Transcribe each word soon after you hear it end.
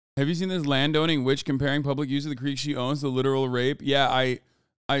Have you seen this landowning witch comparing public use of the creek she owns to literal rape? Yeah,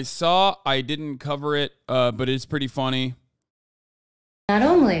 I saw. I didn't cover it, but it's pretty funny. Not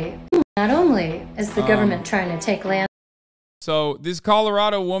only is the government trying to take land. So this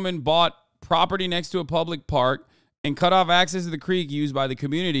Colorado woman bought property next to a public park and cut off access to the creek used by the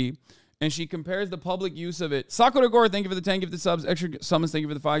community. And she compares the public use of it. Sakura Gore, thank you for the 10 gifted subs. Extra summons, thank you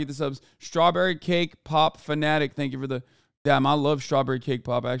for the 5 gifted subs. Strawberry Cake Pop Fanatic, thank you for the... Damn, I love Strawberry Cake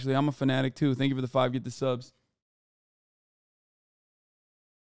Pop, actually. I'm a fanatic, too. Thank you for the 5 gifted subs.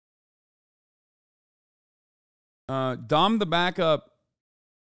 Dom the Backup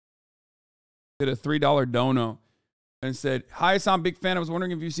did a $3 dono and said, hi, Hassan, big fan. I was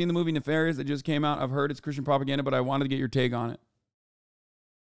wondering if you've seen the movie Nefarious that just came out. I've heard it's Christian propaganda, but I wanted to get your take on it.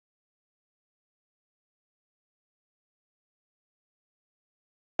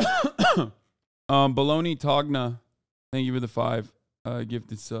 Baloney Togna, thank you for the 5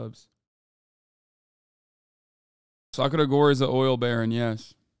 gifted subs. Sakura Gore is an oil baron,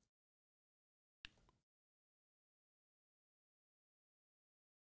 yes.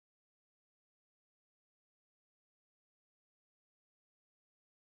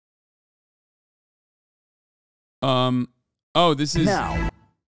 Oh, this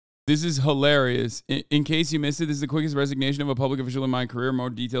is hilarious. In case you missed it, this is the quickest resignation of a public official in my career. More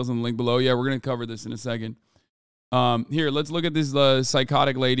details in the link below. Yeah, we're going to cover this in a second. Here, let's look at this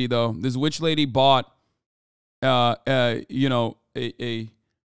psychotic lady, though. This witch lady bought, you know, a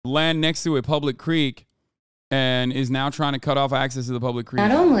land next to a public creek and is now trying to cut off access to the public creek.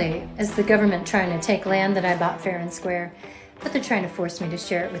 Not only is the government trying to take land that I bought fair and square, but they're trying to force me to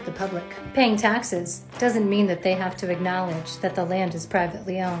share it with the public. Paying taxes doesn't mean that they have to acknowledge that the land is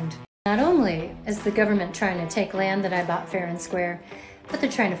privately owned. Not only is the government trying to take land that I bought fair and square, but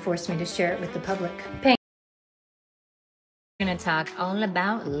they're trying to force me to share it with the public. We're going to talk all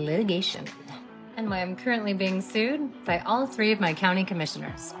about litigation and why I'm currently being sued by all 3 of my county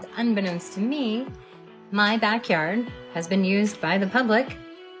commissioners. Unbeknownst to me, my backyard has been used by the public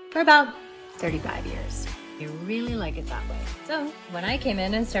for about 35 years. You really like it that way. So when I came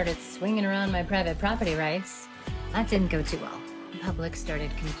in and started swinging around my private property rights, that didn't go too well. The public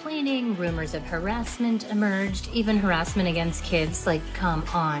started complaining, rumors of harassment emerged, even harassment against kids. Like, come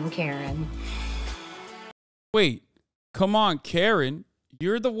on, Karen. Wait, come on, Karen.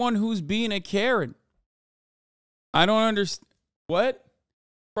 You're the one who's being a Karen. I don't understand. What?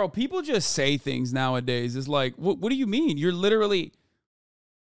 Bro, people just say things nowadays. It's like, what do you mean? You're literally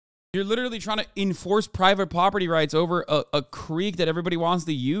trying to enforce private property rights over a creek that everybody wants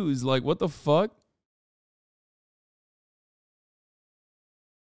to use. Like, what the fuck?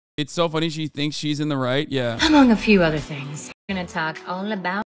 It's so funny she thinks she's in the right. Yeah. Among a few other things. We're going to talk all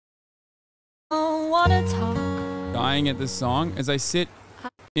about... Dying at this song as I sit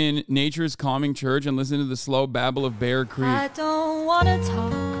in nature's calming church and listen to the slow babble of Bear Creek. I don't want to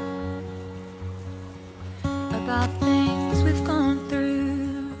talk about things we've gone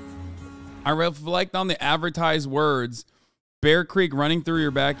through. I reflect on the advertised words, Bear Creek running through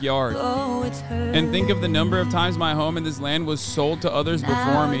your backyard, and think of the number of times my home in this land was sold to others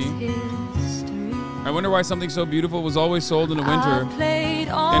before me. I wonder why something so beautiful was always sold in the winter,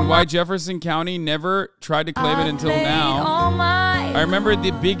 and why Jefferson County never tried to claim it until now. I remember the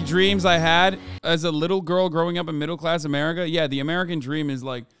big dreams I had as a little girl growing up in middle-class America. Yeah, the American dream is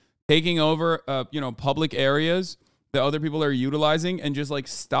like taking over, you know, public areas that other people are utilizing and just like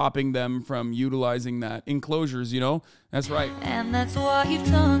stopping them from utilizing that. Enclosures, you know? That's right. And that's what you've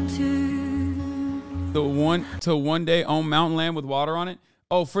done to one day own mountain land with water on it.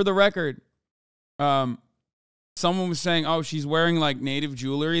 Oh, for the record, someone was saying, oh, she's wearing like native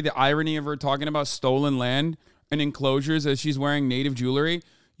jewelry. The irony of her talking about stolen land and enclosures as she's wearing native jewelry.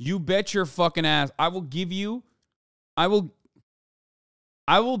 You bet your fucking ass. I will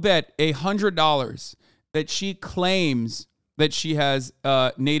bet $100 that she claims that she has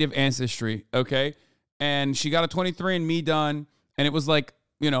native ancestry, okay? And she got a 23andMe done, and it was like,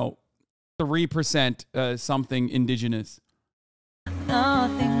 you know, 3% something indigenous.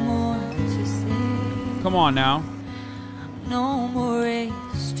 nothing more to say. Come on now. No more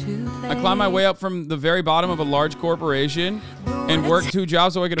race to play. I climbed my way up from the very bottom of a large corporation and worked 2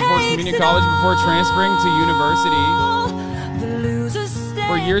 jobs so I could afford community college before transferring to university.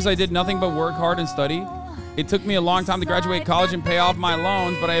 For years, I did nothing but work hard and study. It took me a long time to graduate college and pay off my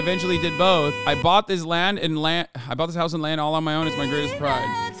loans, but I eventually did both. I bought this I bought this house and land all on my own. It's my greatest pride.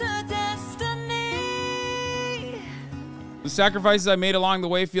 The sacrifices I made along the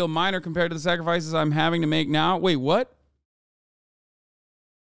way feel minor compared to the sacrifices I'm having to make now. Wait, what?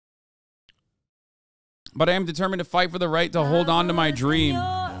 But I am determined to fight for the right to hold on to my dream.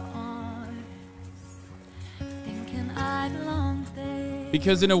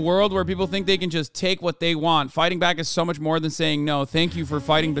 Because in a world where people think they can just take what they want, fighting back is so much more than saying, no, thank you for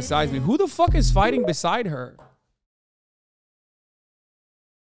fighting beside me. Who the fuck is fighting beside her?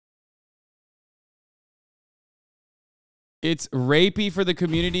 It's rapey for the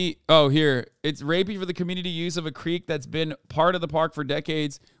community. Oh, here. It's rapey for the community use of a creek that's been part of the park for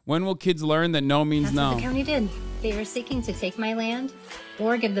decades. When will kids learn that no means That's no? what the county did. They were seeking to take my land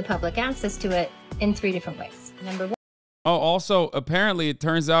or give the public access to it in 3 different ways. Number one. Oh, also, apparently it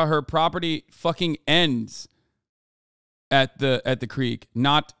turns out her property fucking ends at the creek,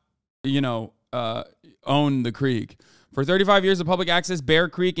 not, own the creek. For 35 years of public access, Bear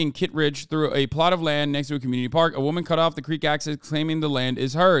Creek in Kittredge through a plot of land next to a community park. A woman cut off the creek access, claiming the land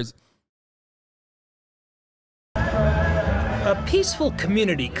is hers. A peaceful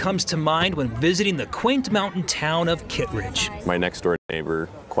community comes to mind when visiting the quaint mountain town of Kittredge. My next door neighbor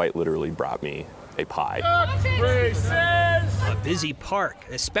quite literally brought me a pie. A busy park,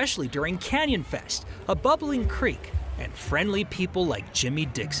 especially during Canyon Fest, a bubbling creek, and friendly people like Jimmy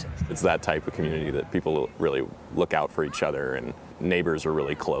Dixon. It's that type of community that people really look out for each other, and neighbors are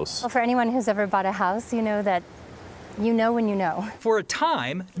really close. Well, for anyone who's ever bought a house, you know that you know when you know. For a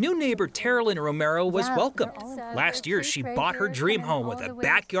time, new neighbor Terilyn Romero was welcomed. Last year, she bought her dream home with a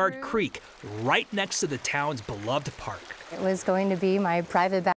backyard creek right next to the town's beloved park. It was going to be my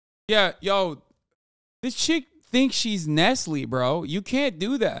private back. Yeah, yo, this chick thinks she's Nestle, bro. You can't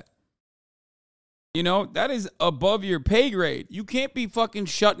do that. That is above your pay grade. You can't be fucking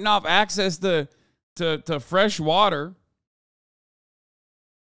shutting off access to fresh water.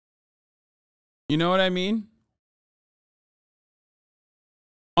 You know what I mean?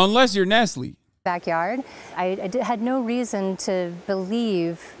 Unless you're Nestle. Backyard. I had no reason to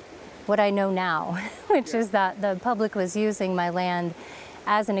believe what I know now, which is that the public was using my land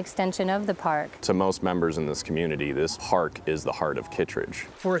as an extension of the park. To most members in this community, this park is the heart of Kittredge.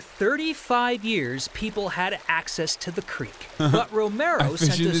 For 35 years, people had access to the creek. But Romero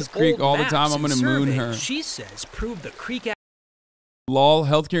sent in us this creek old all the maps time. I'm and gonna moon surveys her. She says proved the creek. Lol,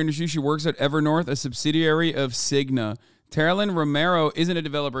 healthcare industry. She works at Evernorth, a subsidiary of Cigna. Terilyn Romero isn't a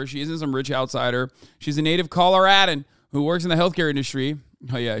developer. She isn't some rich outsider. She's a native Coloradan who works in the healthcare industry.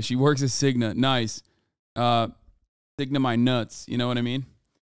 Oh, yeah, she works at Cigna. Nice. Cigna my nuts. You know what I mean?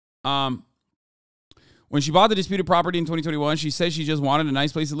 When she bought the disputed property in 2021, she says she just wanted a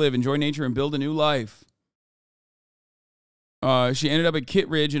nice place to live, enjoy nature, and build a new life. She ended up at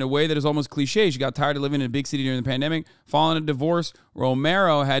Kittredge in a way that is almost cliche. She got tired of living in a big city during the pandemic. Following a divorce,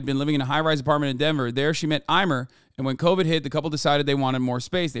 Romero had been living in a high-rise apartment in Denver. There, she met Eimer, and when COVID hit, the couple decided they wanted more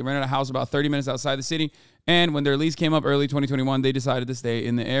space. They rented a house about 30 minutes outside the city, and when their lease came up early 2021, they decided to stay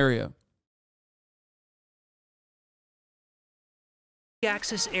in the area.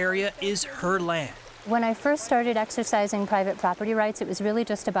 Access area is her land. When I first started exercising private property rights, it was really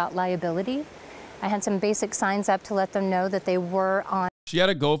just about liability. I had some basic signs up to let them know that they were on. She had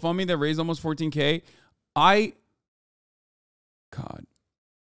a GoFundMe that raised almost $14K. God.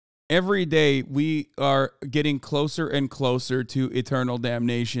 Every day we are getting closer and closer to eternal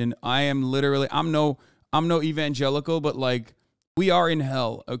damnation. I am literally, I'm no evangelical, but like we are in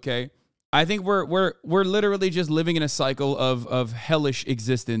hell, okay? I think we're literally just living in a cycle of hellish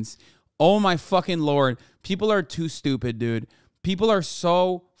existence. Oh my fucking Lord. People are too stupid, dude. People are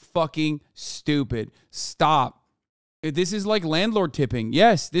so fucking stupid. Stop. This is like landlord tipping.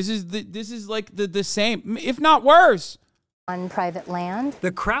 Yes, this is like the same, if not worse. On private land.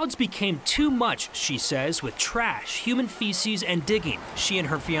 The crowds became too much, she says, with trash, human feces, and digging. She and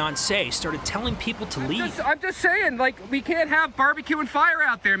her fiancé started telling people to leave. I'm just saying, like, we can't have barbecue and fire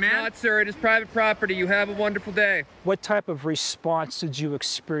out there, man. Not, sir. It is private property. You have a wonderful day. What type of response did you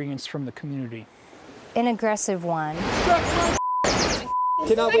experience from the community? An aggressive one.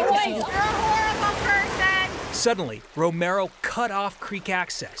 Cannot wait to see you. Suddenly, Romero cut off creek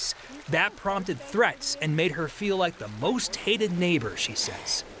access. That prompted threats and made her feel like the most hated neighbor, she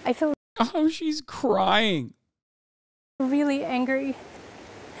says. I feel she's crying. really angry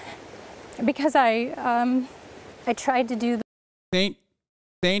because I tried to do Saint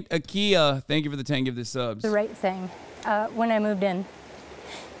Akia, thank you for the 10 give the subs. the right thing when I moved in.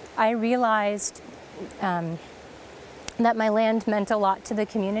 I realized that my land meant a lot to the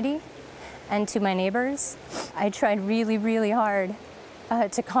community and to my neighbors. I tried really, really hard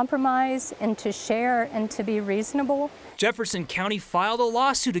to compromise and to share and to be reasonable. Jefferson County filed a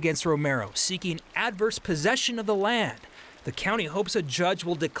lawsuit against Romero seeking adverse possession of the land. The county hopes a judge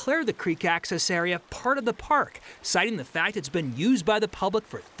will declare the creek access area part of the park, citing the fact it's been used by the public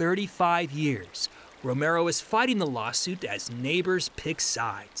for 35 years. Romero is fighting the lawsuit as neighbors pick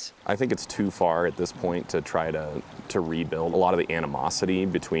sides. I think it's too far at this point to try to rebuild a lot of the animosity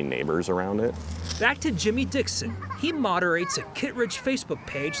between neighbors around it. Back to Jimmy Dixon. He moderates a Kittredge Facebook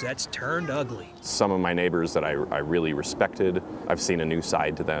page that's turned ugly. Some of my neighbors that I really respected, I've seen a new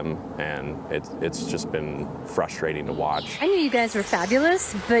side to them, and it's just been frustrating to watch. I knew you guys were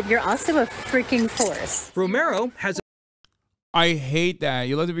fabulous, but you're also a freaking force. Romero has I hate that.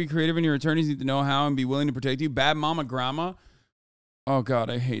 You'll have to be creative, and your attorneys need to know how and be willing to protect you. Bad mama grandma. Oh, God,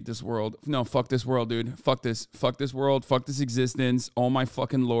 I hate this world. No, fuck this world, dude. Fuck this. Fuck this world. Fuck this existence. Oh, my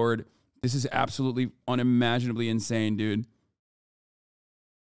fucking Lord. This is absolutely unimaginably insane, dude.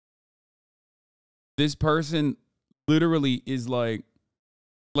 This person literally is like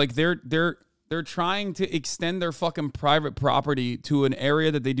they're trying to extend their fucking private property to an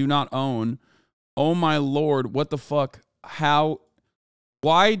area that they do not own. Oh, my Lord. What the fuck? How?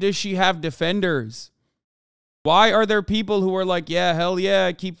 Why does she have defenders? Why are there people who are like, yeah, hell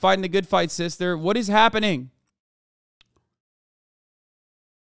yeah, keep fighting the good fight, sister? What is happening?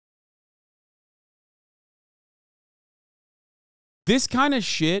 This kind of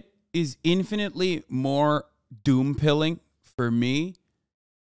shit is infinitely more doom-pilling for me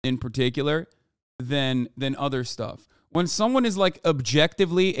in particular than other stuff. When someone is like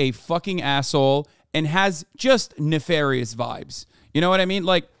objectively a fucking asshole and has just nefarious vibes. You know what I mean?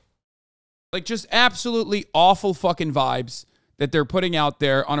 Like just absolutely awful fucking vibes that they're putting out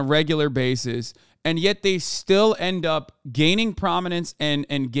there on a regular basis, and yet they still end up gaining prominence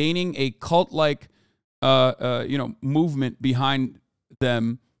and gaining a cult-like movement behind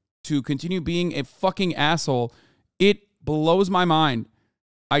them to continue being a fucking asshole. It blows my mind.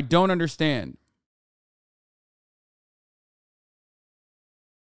 I don't understand.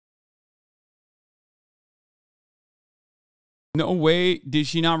 No way did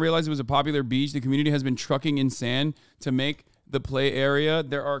she not realize it was a popular beach. The community has been trucking in sand to make the play area.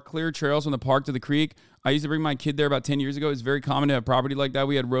 There are clear trails from the park to the creek. I used to bring my kid there about 10 years ago. It's very common to have property like that.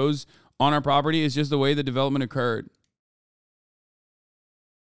 We had rows on our property. It's just the way the development occurred.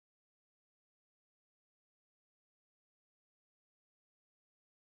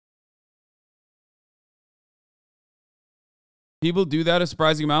 People do that a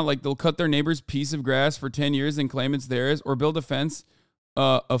surprising amount. Like they'll cut their neighbor's piece of grass for 10 years and claim it's theirs, or build a fence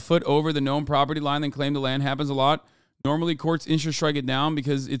a foot over the known property line and claim the land. Happens a lot. Normally courts instant strike it down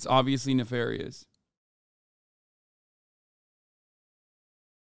because it's obviously nefarious.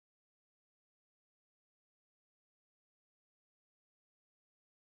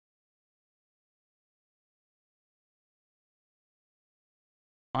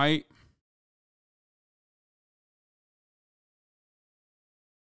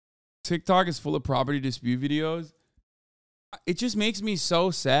 TikTok is full of property dispute videos. It just makes me so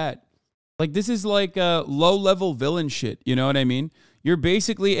sad. Like, this is like a low-level villain shit. You know what I mean? You're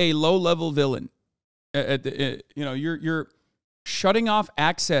basically a low-level villain. You're shutting off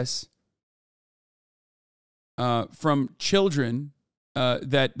access from children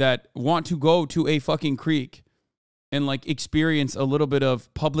that want to go to a fucking creek and like experience a little bit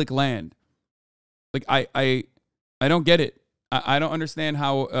of public land. Like, I don't get it. I don't understand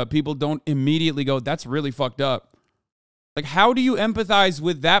how people don't immediately go, that's really fucked up. Like, how do you empathize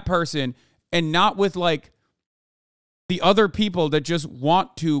with that person and not with, like, the other people that just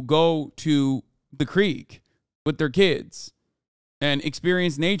want to go to the creek with their kids and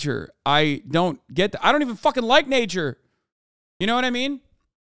experience nature? I don't get that. I don't even fucking like nature. You know what I mean?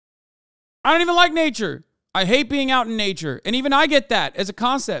 I don't even like nature. I hate being out in nature. And even I get that as a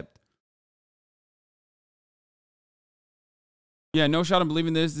concept. Yeah, no shot. I'm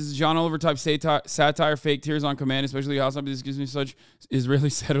believing this. This is John Oliver type satire, fake tears on command, especially Hasanabi. This gives me such Israeli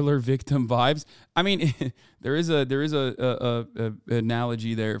settler victim vibes. I mean, there is a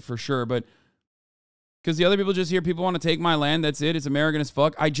analogy there for sure, but because the other people just hear people want to take my land. That's it. It's American as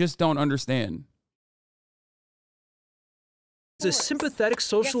fuck. I just don't understand. A sympathetic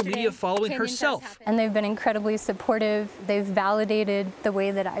social media following herself. And they've been incredibly supportive. They've validated the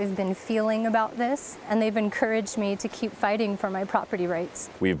way that I've been feeling about this, and they've encouraged me to keep fighting for my property rights.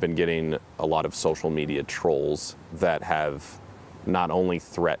 We've been getting a lot of social media trolls that have not only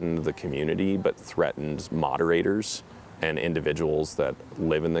threatened the community, but threatened moderators and individuals that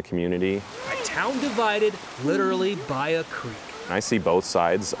live in the community. A town divided literally by a creek. I see both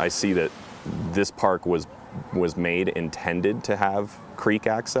sides. I see that this park was made intended to have creek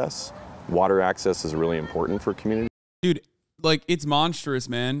access. Water access is really important for community. Dude, like, it's monstrous,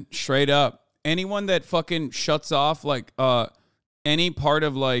 man. Straight up. Anyone that fucking shuts off like any part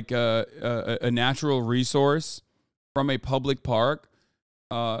of like a natural resource from a public park,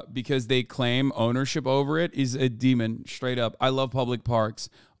 because they claim ownership over it is a demon, straight up. I love public parks.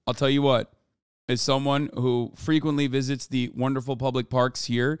 I'll tell you what, as someone who frequently visits the wonderful public parks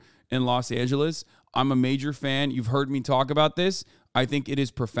here in Los Angeles, I'm a major fan. You've heard me talk about this. I think it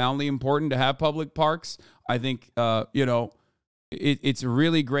is profoundly important to have public parks. I think, you know, it's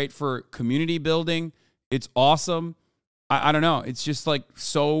really great for community building. It's awesome. I don't know. It's just like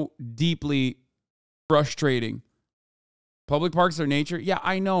so deeply frustrating. Public parks are nature. Yeah,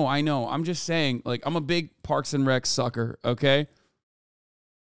 I know. I'm just saying, like, I'm a big Parks and Rec sucker, okay?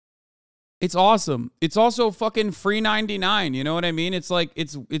 It's awesome. It's also fucking free 99. You know what I mean? It's like,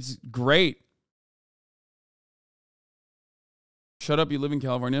 it's great. Shut up, you live in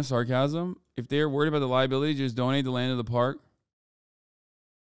California. Sarcasm. If they're worried about the liability, just donate the land to the park.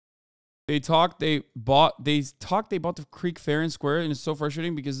 They bought the creek fair and square, and it's so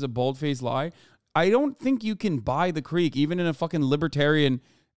frustrating because it's a bold-faced lie. I don't think you can buy the creek, even in a fucking libertarian,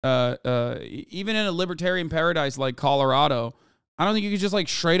 even in a libertarian paradise like Colorado. I don't think you could just like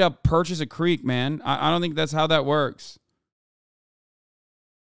straight up purchase a creek, man. I don't think that's how that works.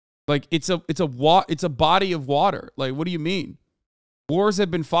 Like it's a body of water. Like, what do you mean? Wars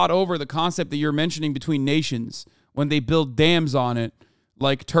have been fought over the concept that you're mentioning between nations when they build dams on it,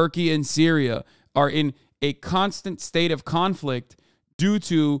 like Turkey and Syria are in a constant state of conflict due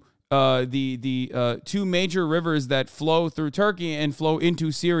to the two major rivers that flow through Turkey and flow into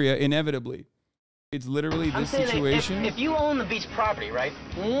Syria inevitably. It's literally this situation. If you own the beach property, right?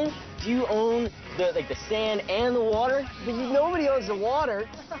 Do you own the sand and the water? But nobody owns the water.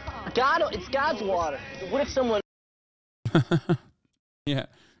 It's God's water. What if someone? Yeah,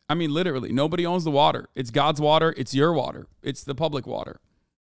 I mean literally, nobody owns the water. It's God's water. It's your water. It's the public water.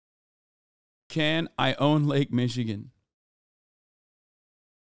 Can I own Lake Michigan?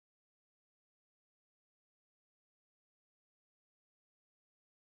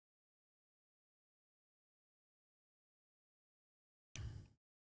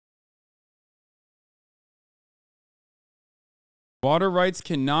 Water rights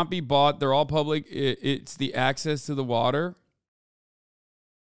cannot be bought. They're all public. It's the access to the water.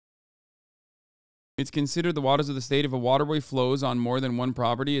 It's considered the waters of the state. If a waterway flows on more than one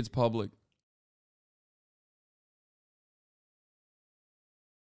property, it's public.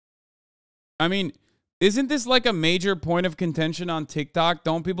 I mean, isn't this like a major point of contention on TikTok?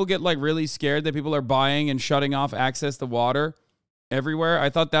 Don't people get like really scared that people are buying and shutting off access to water everywhere? I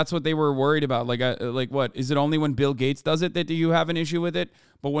thought that's what they were worried about. Like what? Is it only when Bill Gates does it that do you have an issue with it?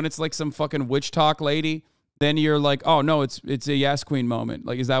 But when it's like some fucking witch talk lady, then you're like, oh no, it's a yes queen moment.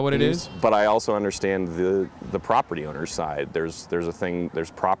 Like, is that what it is? But I also understand the property owner's side.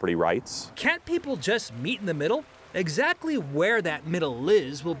 There's property rights. Can't people just meet in the middle? Exactly where that middle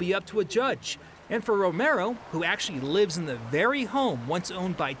is will be up to a judge. And for Romero, who actually lives in the very home once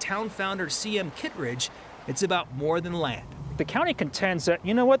owned by town founder C.M. Kittredge, it's about more than land. The county contends that,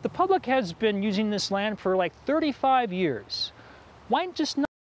 you know what, the public has been using this land for like 35 years. Why just not?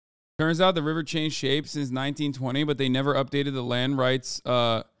 Turns out the river changed shape since 1920, but they never updated the land rights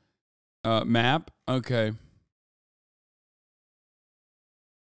map. Okay.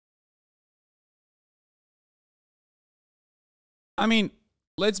 I mean,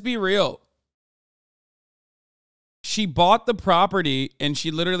 let's be real. She bought the property and she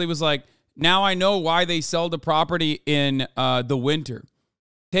literally was like, now I know why they sell the property in the winter.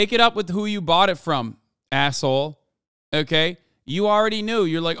 Take it up with who you bought it from, asshole. Okay? You already knew.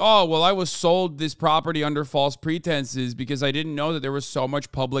 You're like, oh, well, I was sold this property under false pretenses because I didn't know that there was so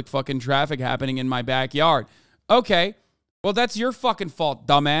much public fucking traffic happening in my backyard. Okay. Well, that's your fucking fault,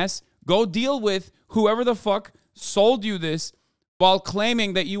 dumbass. Go deal with whoever the fuck sold you this while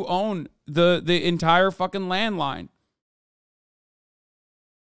claiming that you own the entire fucking landline.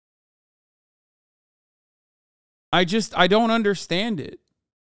 I don't understand it.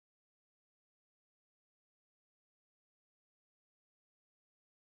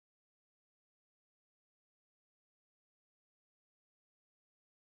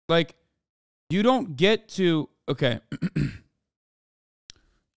 Like, you don't get to, okay.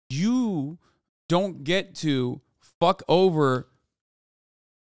 You don't get to fuck over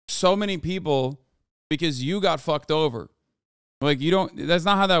so many people because you got fucked over. Like, that's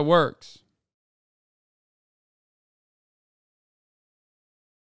not how that works.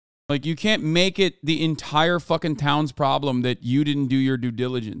 Like, you can't make it the entire fucking town's problem that you didn't do your due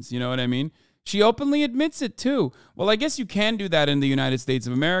diligence. You know what I mean? She openly admits it too. Well, I guess you can do that in the United States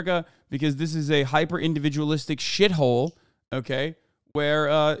of America because this is a hyper-individualistic shithole, okay,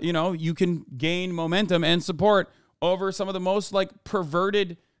 where, you can gain momentum and support over some of the most, like,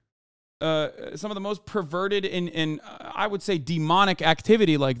 perverted perverted and I would say demonic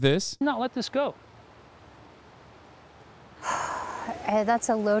activity like this. Not let this go. That's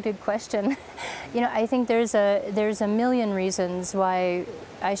a loaded question. You know, I think there's a million reasons why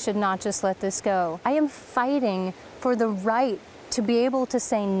I should not just let this go. I am fighting for the right to be able to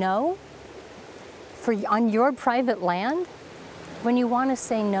say no on your private land when you want to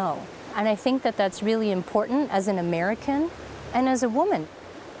say no. And I think that that's really important as an American and as a woman.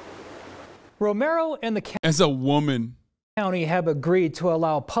 Romero and the as a woman. County have agreed to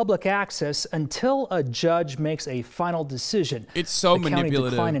allow public access until a judge makes a final decision. It's so manipulative. The county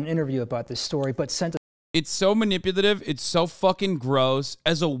declined an interview about this story, but sent a... It's so manipulative. It's so fucking gross.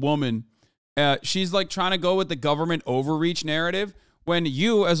 As a woman, she's like trying to go with the government overreach narrative when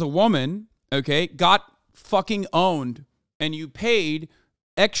you, as a woman, okay, got fucking owned and you paid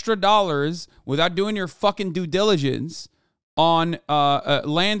extra dollars without doing your fucking due diligence on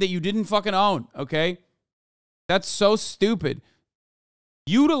land that you didn't fucking own, okay? That's so stupid.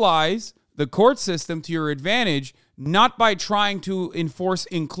 Utilize the court system to your advantage, not by trying to enforce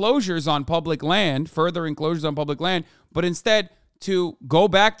enclosures on public land, further enclosures on public land, but instead to go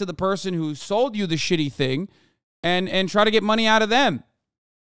back to the person who sold you the shitty thing and try to get money out of them.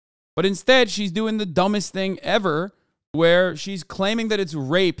 But instead, she's doing the dumbest thing ever, where she's claiming that it's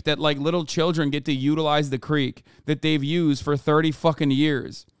rape that like little children get to utilize the creek that they've used for 30 fucking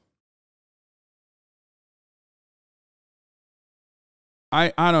years.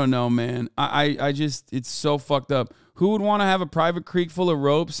 I don't know, man. I just, it's so fucked up. Who would want to have a private creek full of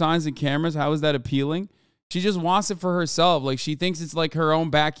rope, signs, and cameras? How is that appealing? She just wants it for herself. Like, she thinks it's like her own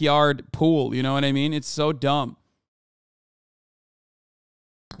backyard pool. You know what I mean? It's so dumb.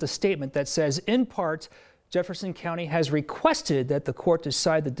 The statement that says, in part, Jefferson County has requested that the court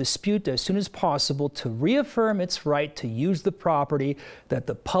decide the dispute as soon as possible to reaffirm its right to use the property that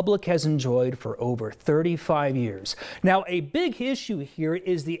the public has enjoyed for over 35 years. Now, a big issue here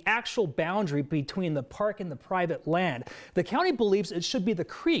is the actual boundary between the park and the private land. The county believes it should be the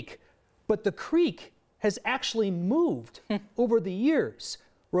creek, but the creek has actually moved over the years.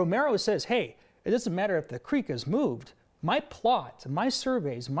 Romero says, hey, it doesn't matter if the creek has moved. My plot, my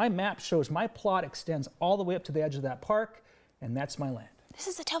surveys, my map shows my plot extends all the way up to the edge of that park, and that's my land. This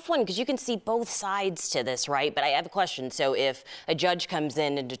is a tough one because you can see both sides to this, right? But I have a question. So if a judge comes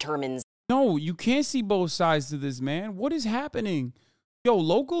in and determines... No, you can't see both sides to this, man. What is happening? Yo,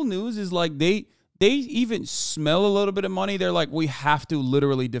 local news is like they even smell a little bit of money. They're like, we have to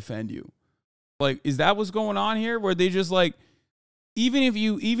literally defend you. Like, is that what's going on here? Where they just like... Even if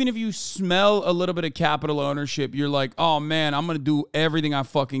you smell a little bit of capital ownership, you're like, oh man, I'm going to do everything I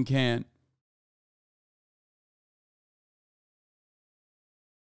fucking can.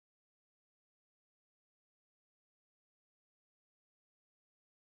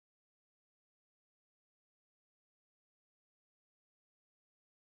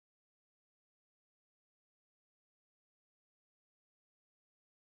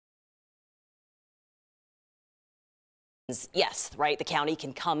 Yes, right? The county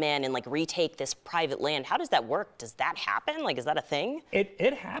can come in and like retake this private land. How does that work? Does that happen? Like, is that a thing?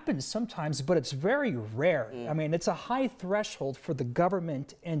 It happens sometimes, but it's very rare. I mean, it's a high threshold for the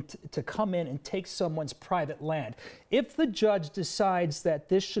government to come in and take someone's private land. If the judge decides that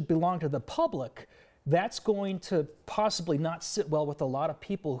this should belong to the public, that's going to possibly not sit well with a lot of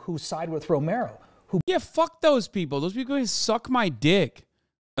people who side with Romero. Yeah, fuck those people. Those people can suck my dick.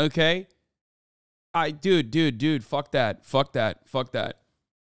 Okay? Dude, fuck that.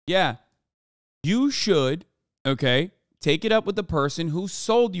 Yeah, you should, okay, take it up with the person who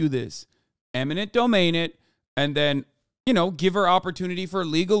sold you this, eminent domain it, and then, you know, give her opportunity for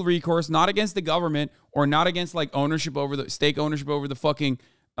legal recourse, not against the government or not against like stake ownership over the fucking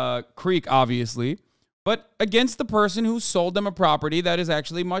creek, obviously, but against the person who sold them a property that is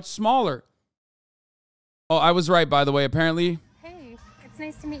actually much smaller. Oh, I was right, by the way, apparently. It's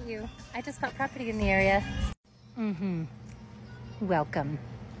nice to meet you. I just bought property in the area. Mm-hmm. Welcome.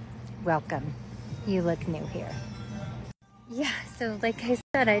 You look new here. Yeah, so like I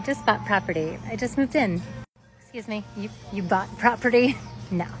said, I just bought property. I just moved in. Excuse me, you bought property?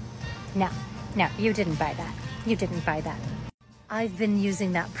 No, you didn't buy that. You didn't buy that. I've been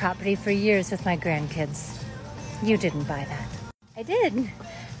using that property for years with my grandkids. You didn't buy that. I did.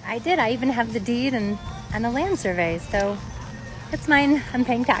 I even have the deed and a land survey, so... It's mine. I'm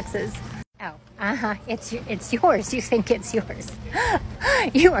paying taxes. Oh, it's yours. You think it's yours.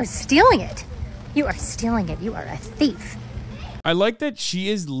 You are stealing it. You are a thief. I like that she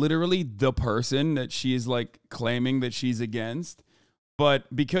is literally the person that she is like claiming that she's against.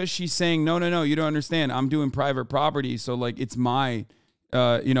 But because she's saying, no, you don't understand. I'm doing private property. So like, it's mine.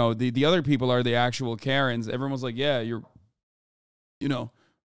 you know, the other people are the actual Karens. Everyone was like, yeah, you're, you know,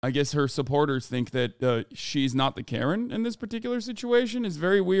 I guess her supporters think that she's not the Karen in this particular situation. It's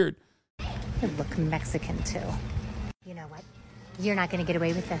very weird. You look Mexican, too. You know what? You're not going to get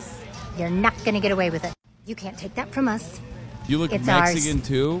away with this. You're not going to get away with it. You can't take that from us. You look It's Mexican, ours.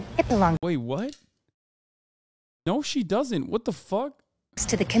 too? It belongs Wait, what? No, she doesn't. What the fuck?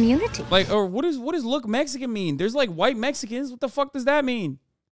 to the community. Like, or what does look Mexican mean? There's like white Mexicans. What the fuck does that mean?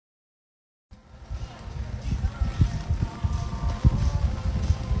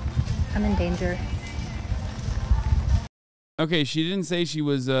 I'm in danger. Okay, she didn't say she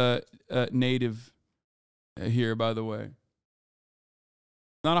was native here, by the way.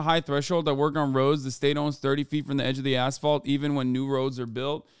 Not a high threshold. I work on roads. The state owns 30 feet from the edge of the asphalt, even when new roads are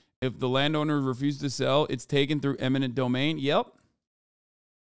built. If the landowner refuses to sell, it's taken through eminent domain. Yep.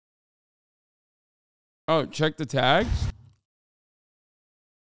 Oh, check the tags.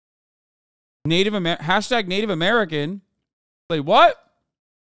 Hashtag Native American. Like, what?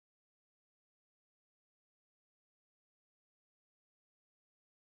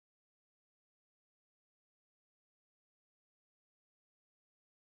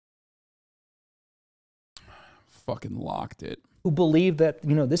 Fucking locked it. Who believe that,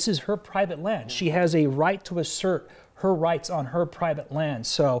 you know, this is her private land. She has a right to assert her rights on her private land.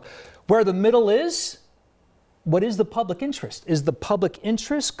 So where the middle is, what is the public interest? Is the public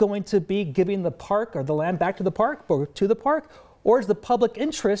interest going to be giving the park or the land back to the park or to the park? Or is the public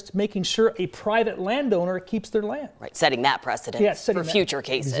interest making sure a private landowner keeps their land? Right, setting that precedent for future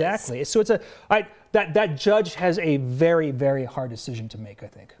cases. Exactly. So it's that judge has a very, very hard decision to make, I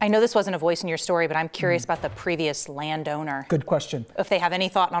think. I know this wasn't a voice in your story, but I'm curious about the previous landowner. Good question. If they have any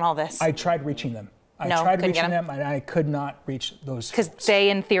thought on all this. I tried reaching them. I tried reaching them, and I could not reach those. Because they,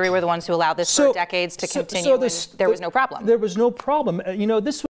 in theory, were the ones who allowed this for decades to continue, and there was no problem. There was no problem. You know,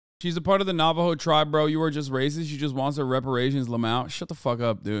 this was... She's a part of the Navajo tribe, bro. You are just racist. She just wants her reparations, Lamau. Shut the fuck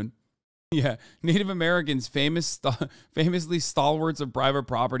up, dude. Yeah, Native Americans, famously stalwarts of private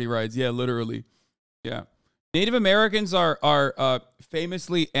property rights. Yeah, literally. Yeah. Native Americans are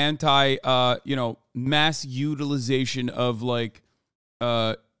famously anti, you know, mass utilization of, like,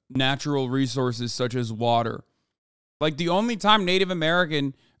 natural resources such as water. Like, the only time Native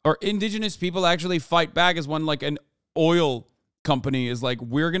American or indigenous people actually fight back is when, like, an oil company is like,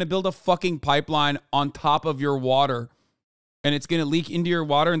 we're going to build a fucking pipeline on top of your water and it's going to leak into your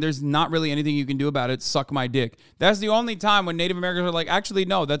water and there's not really anything you can do about it. Suck my dick. That's the only time when Native Americans are like, actually,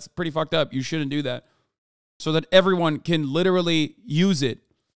 no, that's pretty fucked up. You shouldn't do that. So that everyone can literally use it.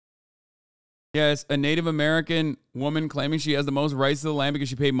 Yes, a Native American woman claiming she has the most rights to the land because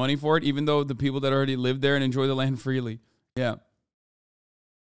she paid money for it, even though the people that already live there and enjoy the land freely. Yeah.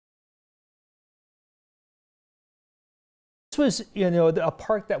 This was, you know, a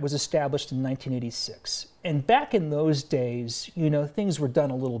park that was established in 1986. And back in those days, you know, things were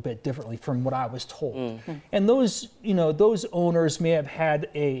done a little bit differently from what I was told. Mm-hmm. And those, you know, those owners may have had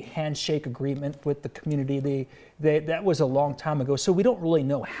a handshake agreement with the community. That was a long time ago. So we don't really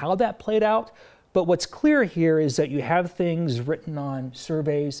know how that played out. But what's clear here is that you have things written on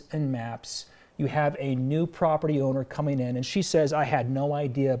surveys and maps. You have a new property owner coming in, and she says, I had no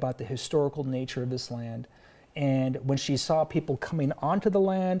idea about the historical nature of this land. And when she saw people coming onto the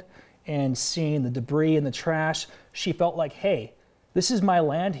land and seeing the debris and the trash, she felt like, hey, this is my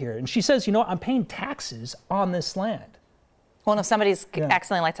land here. And she says, you know, I'm paying taxes on this land. Well, and if somebody's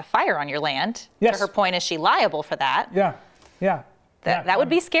accidentally lights a fire on your land, to her point, is she liable for that? Yeah, yeah. That would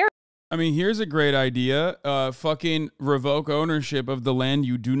be scary. I mean, here's a great idea. Fucking revoke ownership of the land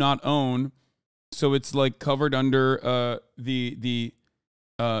you do not own. So it's like covered under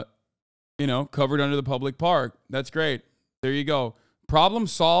you know, covered under the public park. That's great. There you go. Problem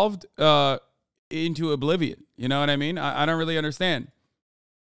solved into oblivion. You know what I mean? I don't really understand.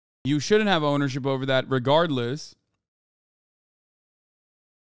 You shouldn't have ownership over that regardless.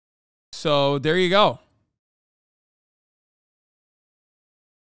 So there you go.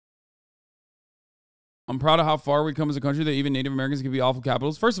 I'm proud of how far we come as a country that even Native Americans can be awful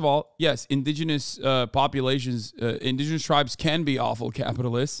capitalists. First of all, yes, indigenous populations, indigenous tribes can be awful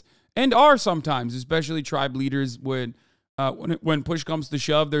capitalists. And are sometimes, especially tribe leaders, when push comes to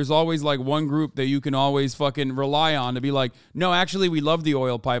shove, there's always like one group that you can always fucking rely on to be like, no, actually, we love the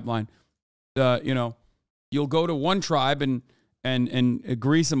oil pipeline. You know, you'll go to one tribe and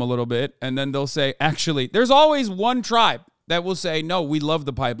grease them a little bit, and then they'll say, actually, there's always one tribe that will say, no, we love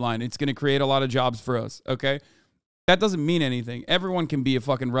the pipeline. It's going to create a lot of jobs for us. Okay, that doesn't mean anything. Everyone can be a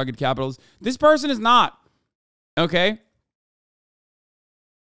fucking rugged capitalist. This person is not. Okay.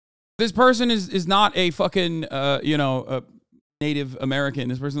 This person is not a fucking, you know, Native American.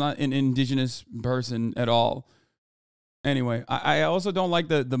 This person's not an indigenous person at all. Anyway, I also don't like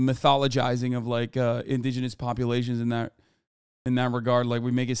the mythologizing of like indigenous populations in that regard. Like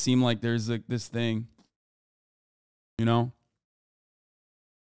we make it seem like there's like this thing, you know.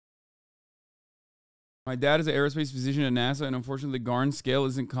 My dad is an aerospace physician at NASA, and unfortunately, the Garn scale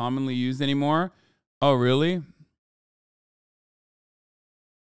isn't commonly used anymore. Oh, really?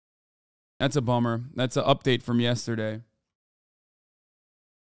 That's a bummer. That's an update from yesterday.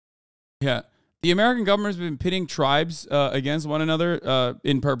 Yeah. The American government has been pitting tribes against one another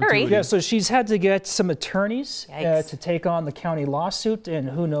in perpetuity. Yeah, so she's had to get some attorneys to take on the county lawsuit, and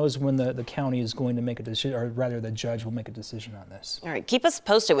who knows when the county is going to make a decision, or rather the judge will make a decision on this. All right, keep us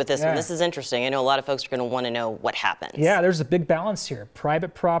posted with this one. This is interesting. I know a lot of folks are going to want to know what happens. Yeah, there's a big balance here.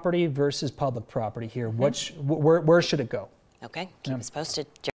 Private property versus public property here. Where should it go? Okay, keep us posted.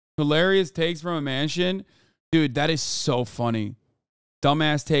 Hilarious takes from a mansion. Dude, that is so funny.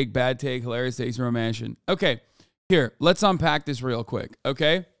 Dumbass take, bad take, hilarious takes from a mansion. Okay, here, let's unpack this real quick,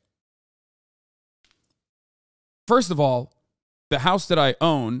 okay? First of all, the house that I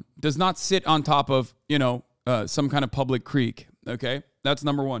own does not sit on top of, some kind of public creek, okay? That's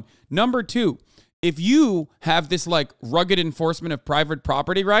number one. Number two, if you have this, like, rugged enforcement of private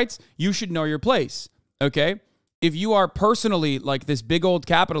property rights, you should know your place, okay? If you are personally, like, this big old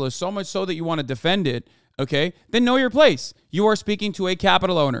capitalist, so much so that you want to defend it, okay, then know your place. You are speaking to a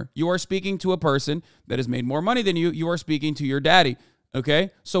capital owner. You are speaking to a person that has made more money than you. You are speaking to your daddy, okay?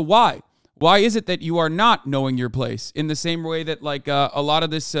 So why? Why is it that you are not knowing your place in the same way that, like, a lot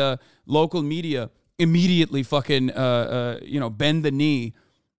of this local media immediately fucking, bend the knee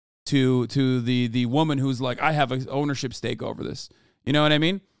to the woman who's like, I have an ownership stake over this. You know what I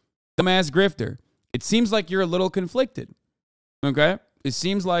mean? Dumbass grifter. It seems like you're a little conflicted, okay? It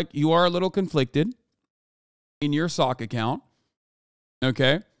seems like you are a little conflicted in your sock account,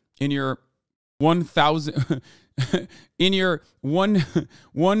 okay? In your 1,000, in your one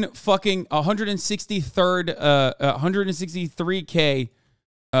fucking 163K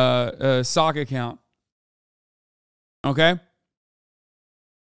sock account, okay?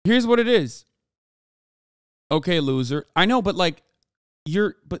 Here's what it is. Okay, loser. I know, but like,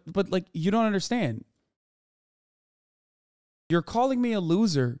 but like, you don't understand. You're calling me a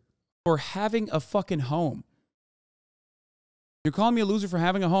loser for having a fucking home. You're calling me a loser for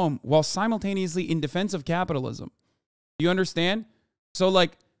having a home while simultaneously in defense of capitalism. Do you understand? So,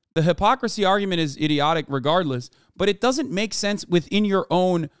 like, the hypocrisy argument is idiotic regardless, but it doesn't make sense within your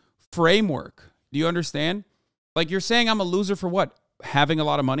own framework. Do you understand? Like, you're saying I'm a loser for what? Having a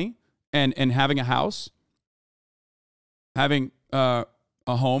lot of money and having a house? Having a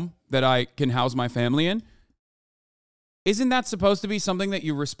home that I can house my family in? Isn't that supposed to be something that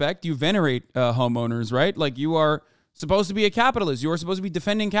you respect? You venerate homeowners, right? Like, you are supposed to be a capitalist. You are supposed to be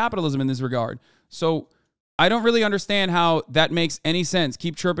defending capitalism in this regard. So I don't really understand how that makes any sense.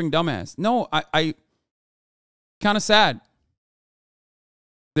 Keep chirping dumbass. No, I kind of sad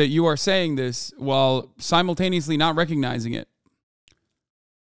that you are saying this while simultaneously not recognizing it.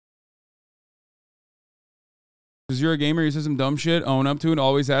 Because you're a gamer, you said some dumb shit, own up to it,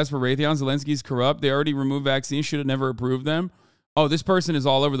 always ask for Raytheon. Zelensky's corrupt. They already removed vaccines, should have never approved them. Oh, this person is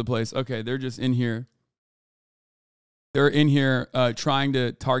all over the place. Okay, they're just in here. They're in here trying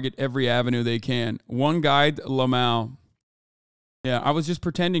to target every avenue they can. One guy, Lamau. Yeah, I was just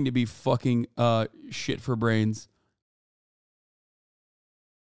pretending to be fucking shit for brains.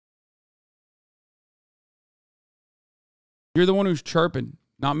 You're the one who's chirping,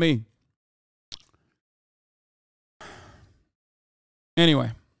 not me.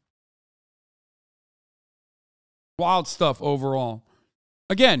 Anyway. Wild stuff overall.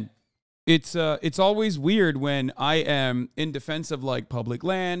 Again, it's always weird when I am in defense of like public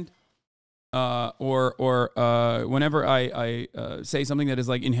land, or whenever I say something that is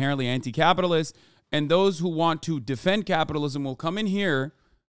like inherently anti-capitalist, and those who want to defend capitalism will come in here,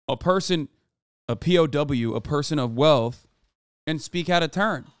 a person, a POW, a person of wealth, and speak out of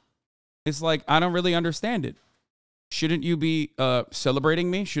turn. It's like, I don't really understand it. Shouldn't you be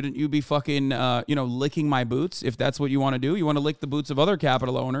celebrating me? Shouldn't you be fucking licking my boots if that's what you want to do? You want to lick the boots of other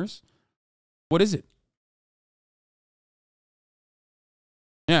capital owners. What is it?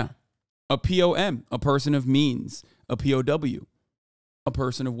 Yeah. A POM, a person of means. A POW, a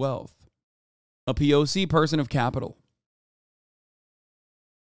person of wealth. A POC, person of capital.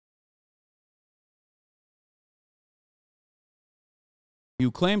 You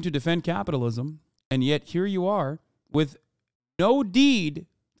claim to defend capitalism, and yet here you are with no deed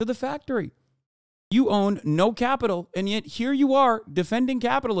to the factory. You own no capital, and yet here you are defending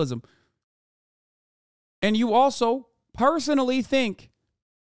capitalism. And you also personally think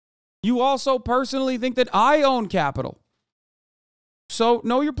that I own capital. So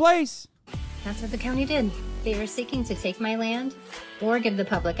know your place. That's what the county did. They are seeking to take my land or give the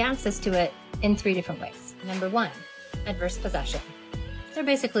public access to it in 3 different ways. Number 1, adverse possession. They're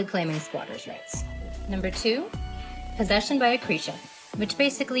basically claiming squatters' rights. Number 2, possession by accretion, which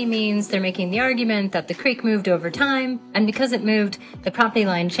basically means they're making the argument that the creek moved over time, and because it moved, the property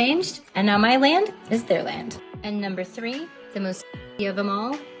line changed, and now my land is their land. And number 3, the most of them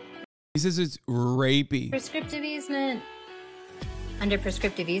all. He says it's rapey. Prescriptive easement. Under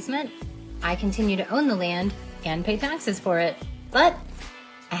prescriptive easement, I continue to own the land and pay taxes for it, but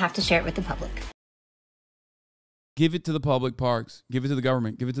I have to share it with the public. Give it to the public parks. Give it to the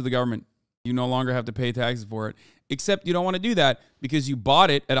government. Give it to the government. You no longer have to pay taxes for it. Except you don't want to do that because you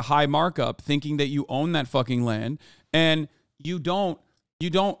bought it at a high markup thinking that you own that fucking land. And you don't,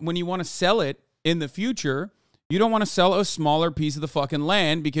 when you want to sell it in the future, you don't want to sell a smaller piece of the fucking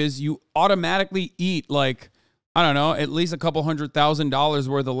land because you automatically eat like, I don't know, at least a couple $100,000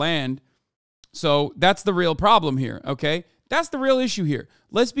 worth of land. So that's the real problem here, okay? That's the real issue here.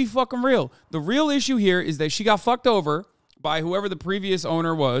 Let's be fucking real. The real issue here is that she got fucked over by whoever the previous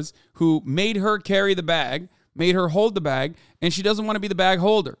owner was who made her carry the bag, made her hold the bag, and she doesn't want to be the bag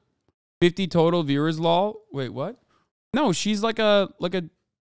holder. 50 total viewers law. Wait, what? No, she's like a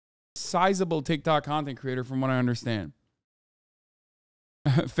sizable TikTok content creator from what I understand.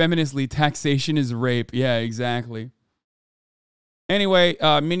 Feministly, taxation is rape. Yeah, exactly. Anyway,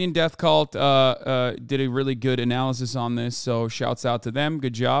 Minion Death Cult did a really good analysis on this, so shouts out to them.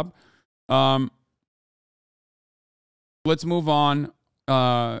 Good job. Let's move on.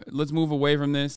 Let's move away from this.